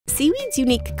seaweed's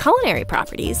unique culinary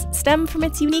properties stem from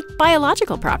its unique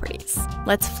biological properties.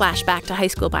 Let's flash back to high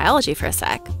school biology for a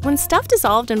sec. When stuff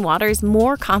dissolved in water is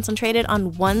more concentrated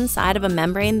on one side of a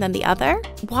membrane than the other,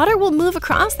 water will move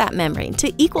across that membrane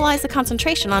to equalize the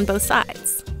concentration on both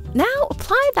sides. Now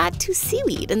apply that to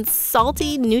seaweed and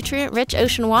salty, nutrient-rich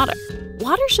ocean water.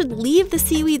 Water should leave the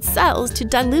seaweed cells to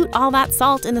dilute all that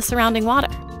salt in the surrounding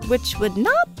water, which would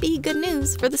not be good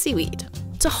news for the seaweed.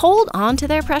 To hold on to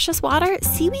their precious water,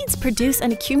 seaweeds produce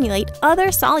and accumulate other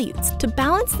solutes to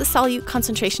balance the solute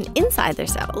concentration inside their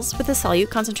cells with the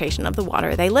solute concentration of the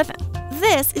water they live in.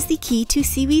 This is the key to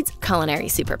seaweed's culinary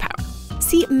superpower.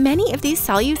 See, many of these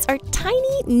solutes are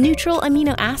tiny neutral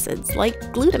amino acids like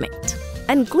glutamate.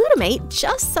 And glutamate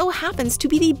just so happens to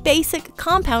be the basic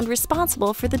compound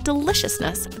responsible for the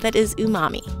deliciousness that is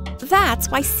umami. That's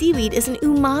why seaweed is an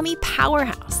umami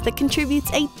powerhouse that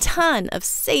contributes a ton of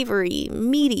savory,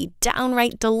 meaty,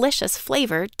 downright delicious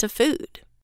flavor to food.